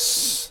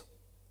bliss,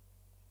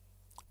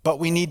 but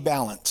we need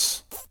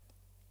balance.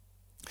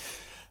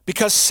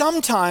 Because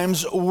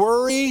sometimes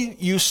worry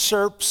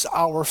usurps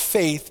our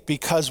faith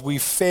because we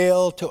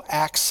fail to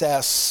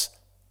access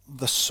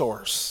the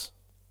source.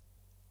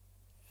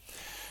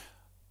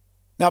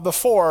 Now,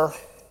 before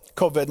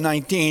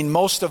COVID-19,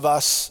 most of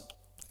us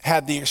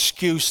had the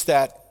excuse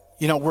that,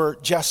 we're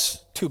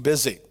just too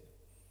busy.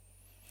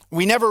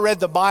 We never read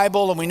the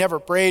Bible and we never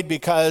prayed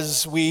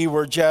because we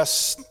were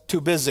just too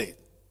busy.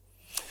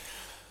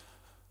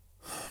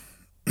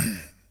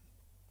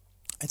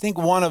 I think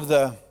one of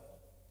the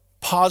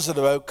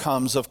positive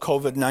outcomes of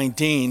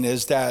COVID-19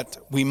 is that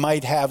we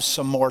might have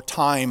some more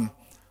time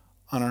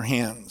on our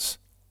hands.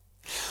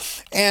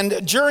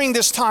 And during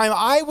this time,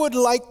 I would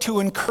like to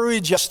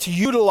encourage us to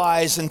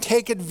utilize and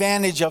take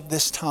advantage of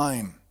this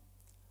time.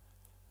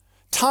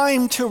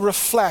 Time to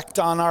reflect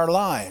on our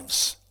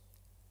lives.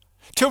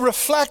 To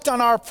reflect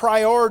on our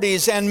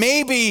priorities and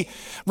maybe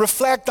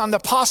reflect on the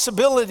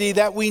possibility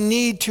that we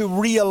need to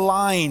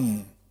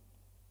realign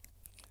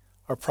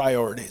our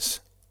priorities.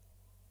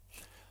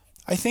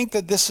 I think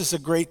that this is a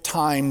great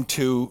time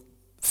to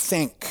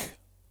think,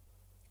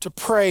 to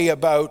pray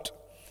about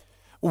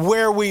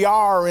where we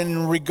are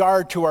in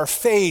regard to our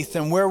faith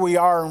and where we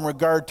are in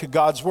regard to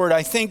God's word.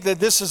 I think that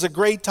this is a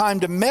great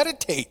time to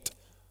meditate,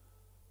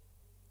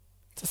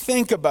 to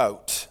think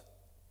about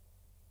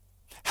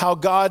how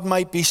God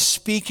might be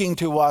speaking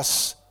to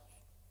us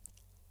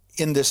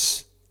in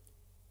this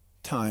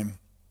time.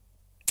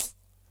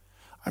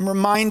 I'm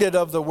reminded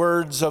of the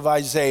words of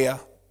Isaiah,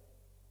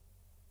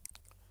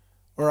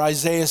 where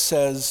Isaiah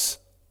says,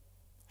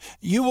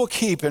 "You will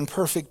keep in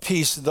perfect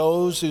peace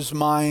those whose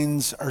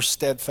minds are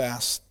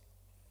steadfast,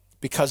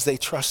 because they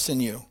trust in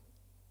you.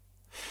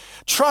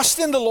 Trust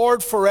in the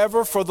Lord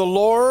forever, for the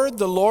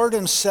Lord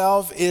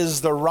himself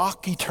is the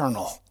rock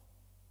eternal.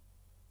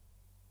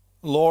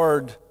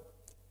 Lord,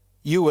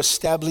 you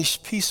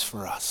establish peace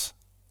for us."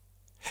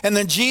 And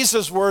then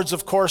Jesus' words,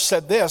 of course,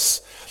 said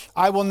this,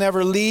 "I will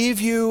never leave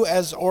you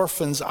as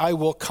orphans. I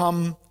will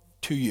come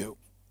to you."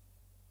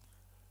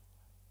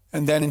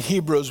 And then in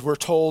Hebrews, we're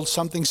told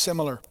something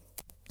similar.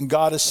 And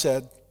God has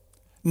said,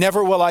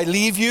 "Never will I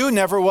leave you,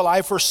 never will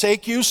I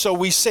forsake you." So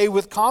we say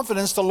with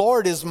confidence, "The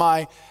Lord is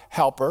my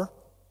helper.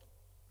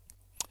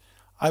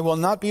 I will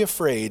not be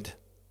afraid.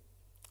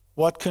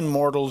 What can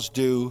mortals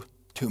do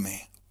to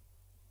me?"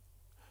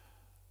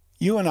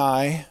 You and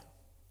I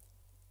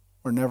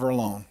were never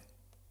alone.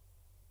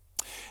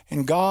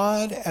 And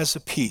God has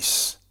a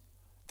peace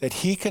that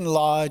he can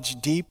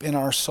lodge deep in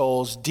our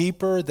souls,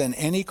 deeper than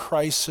any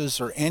crisis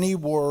or any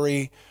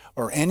worry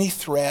or any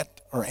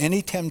threat or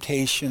any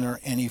temptation or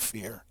any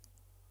fear.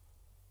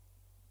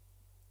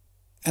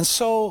 And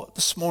so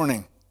this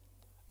morning,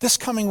 this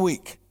coming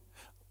week,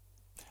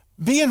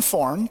 be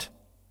informed,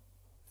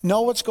 know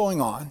what's going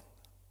on,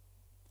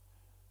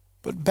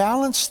 but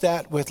balance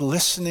that with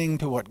listening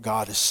to what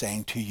God is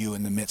saying to you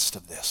in the midst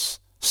of this,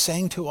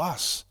 saying to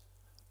us.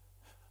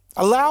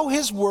 Allow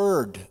his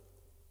word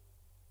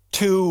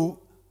to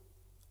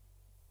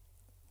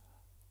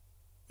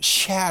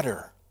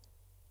shatter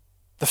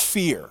the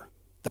fear,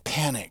 the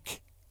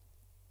panic,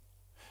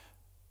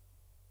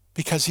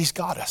 because he's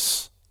got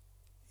us.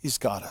 He's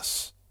got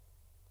us.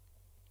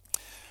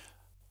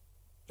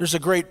 There's a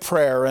great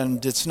prayer,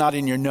 and it's not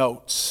in your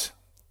notes.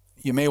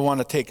 You may want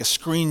to take a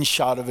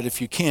screenshot of it if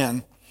you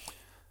can.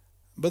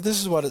 But this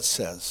is what it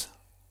says.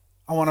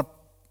 I want to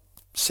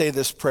say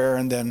this prayer,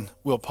 and then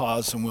we'll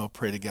pause and we'll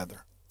pray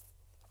together.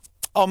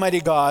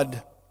 Almighty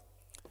God,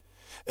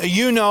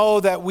 you know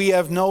that we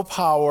have no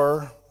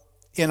power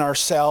in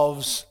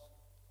ourselves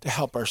to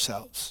help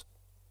ourselves.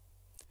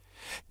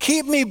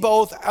 Keep me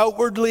both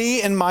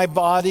outwardly in my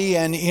body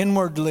and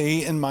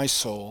inwardly in my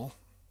soul,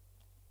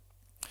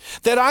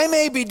 that I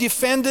may be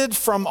defended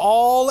from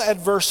all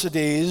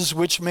adversities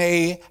which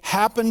may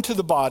happen to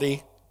the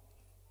body,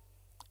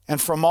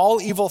 and from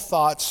all evil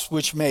thoughts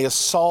which may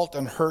assault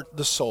and hurt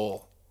the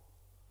soul.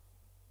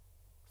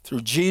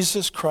 Through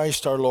Jesus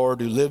Christ our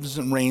Lord, who lives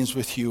and reigns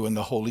with you in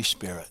the Holy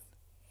Spirit,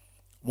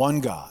 one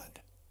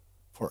God,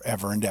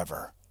 forever and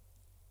ever.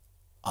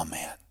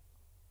 Amen.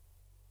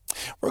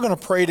 We're going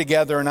to pray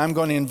together, and I'm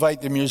going to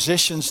invite the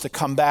musicians to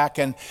come back.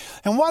 And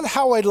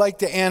how I'd like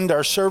to end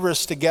our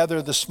service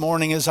together this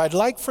morning is I'd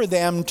like for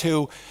them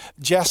to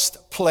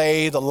just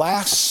play the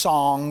last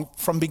song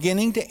from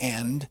beginning to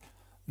end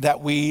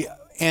that we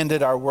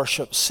ended our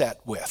worship set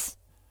with.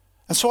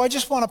 And so I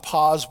just want to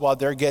pause while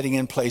they're getting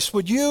in place.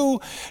 Would you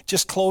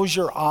just close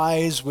your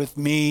eyes with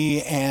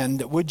me,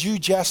 and would you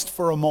just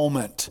for a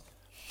moment,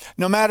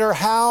 no matter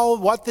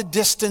what the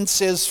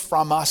distance is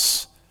from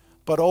us,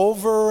 but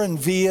over and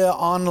via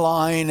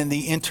online and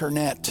the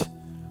internet,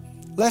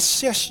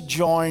 let's just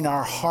join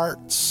our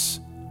hearts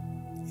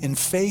in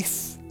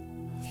faith.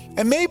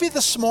 And maybe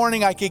this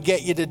morning I could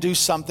get you to do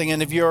something,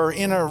 and if you're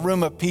in a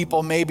room of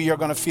people, maybe you're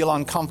going to feel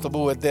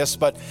uncomfortable with this,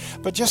 but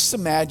just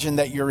imagine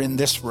that you're in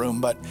this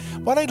room. But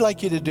what I'd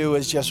like you to do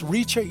is just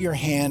reach out your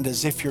hand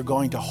as if you're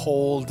going to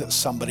hold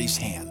somebody's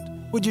hand.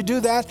 Would you do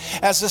that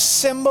as a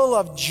symbol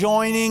of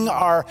joining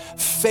our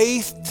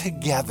faith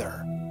together?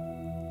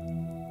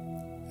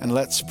 And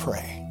let's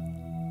pray.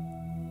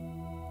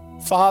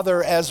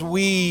 Father, as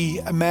we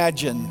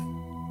imagine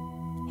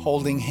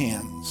holding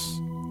hands,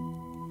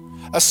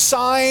 a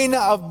sign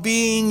of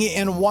being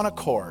in one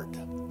accord,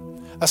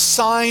 a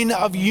sign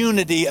of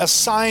unity, a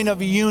sign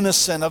of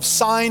unison, a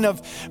sign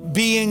of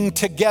being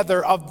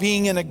together, of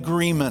being in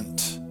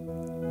agreement.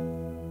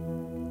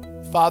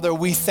 Father,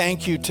 we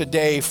thank you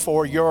today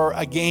for your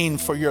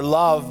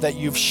love that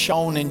you've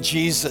shown in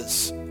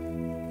Jesus.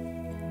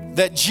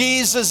 That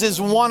Jesus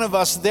is one of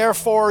us,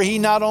 therefore he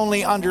not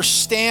only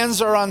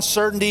understands our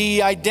uncertainty,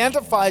 he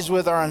identifies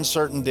with our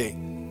uncertainty.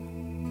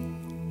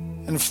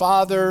 And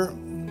Father,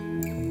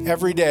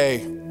 every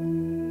day,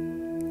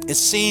 it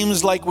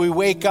seems like we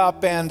wake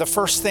up and the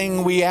first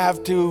thing we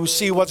have to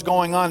see what's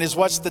going on is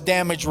what's the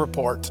damage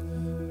report.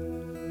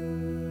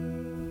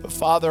 But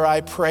Father,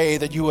 I pray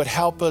that you would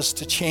help us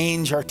to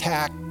change our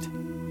tact.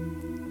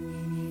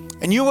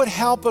 And you would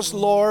help us,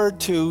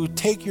 Lord, to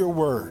take your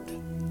word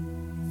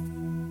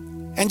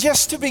and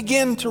just to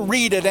begin to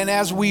read it. And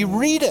as we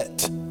read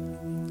it,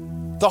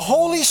 the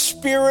Holy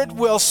Spirit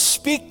will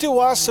speak to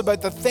us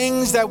about the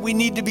things that we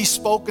need to be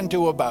spoken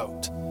to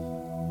about.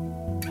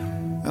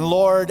 And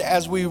Lord,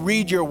 as we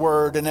read your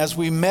word and as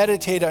we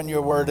meditate on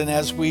your word and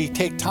as we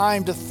take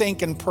time to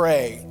think and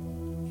pray,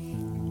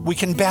 we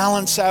can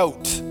balance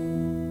out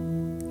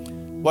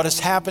what is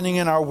happening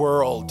in our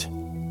world.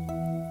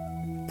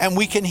 And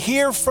we can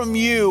hear from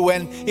you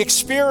and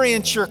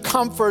experience your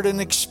comfort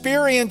and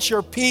experience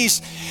your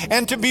peace,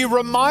 and to be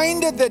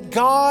reminded that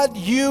God,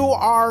 you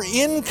are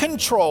in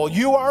control,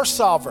 you are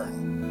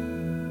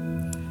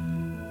sovereign,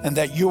 and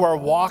that you are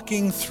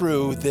walking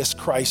through this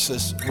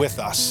crisis with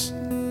us.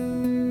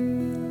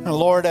 And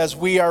Lord, as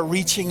we are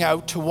reaching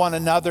out to one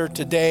another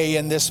today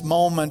in this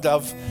moment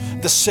of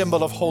the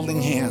symbol of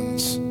holding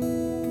hands,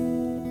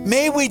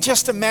 may we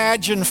just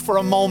imagine for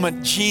a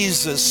moment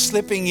Jesus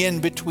slipping in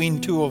between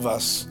two of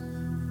us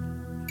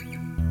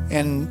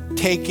and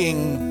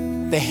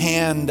taking the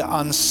hand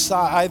on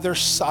either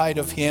side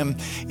of him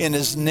in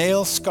his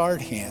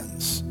nail-scarred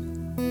hands.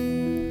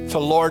 So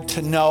Lord,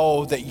 to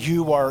know that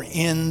you are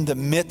in the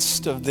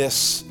midst of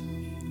this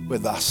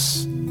with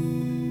us.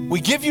 We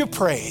give you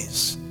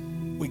praise.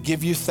 We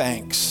give you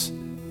thanks.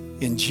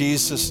 In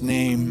Jesus'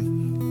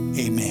 name,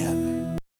 amen.